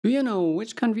Do you know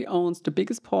which country owns the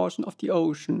biggest portion of the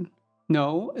ocean?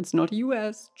 No, it's not the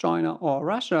US, China, or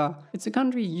Russia. It's a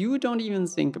country you don't even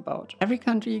think about. Every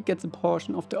country gets a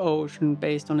portion of the ocean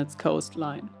based on its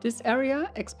coastline. This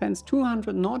area expands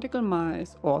 200 nautical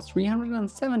miles or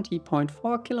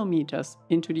 370.4 kilometers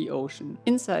into the ocean.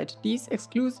 Inside these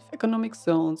exclusive economic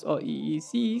zones or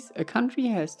EEZs, a country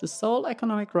has the sole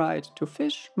economic right to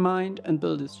fish, mine, and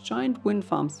build its giant wind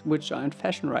farms, which are in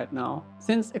fashion right now.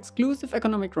 Since exclusive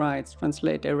economic rights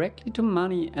translate directly to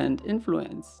money and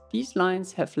influence, these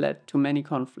lines have led to many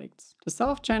conflicts. The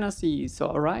South China Sea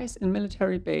saw a rise in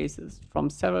military bases from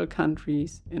several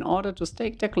countries in order to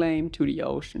stake their claim to the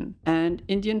ocean. And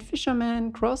Indian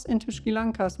fishermen cross into Sri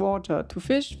Lanka's water to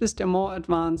fish with their more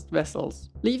advanced vessels,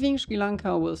 leaving Sri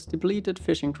Lanka with depleted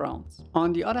fishing grounds.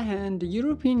 On the other hand, the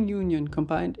European Union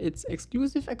combined its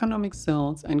exclusive economic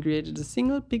zones and created the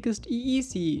single biggest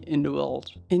EEZ in the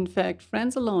world. In fact,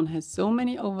 France alone has so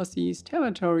many overseas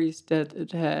territories that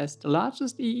it has the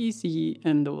largest EEZ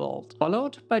in the world,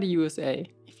 followed by the USA.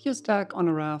 If you're stuck on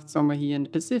a raft somewhere here in the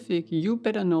Pacific, you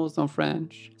better know some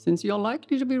French, since you're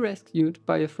likely to be rescued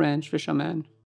by a French fisherman.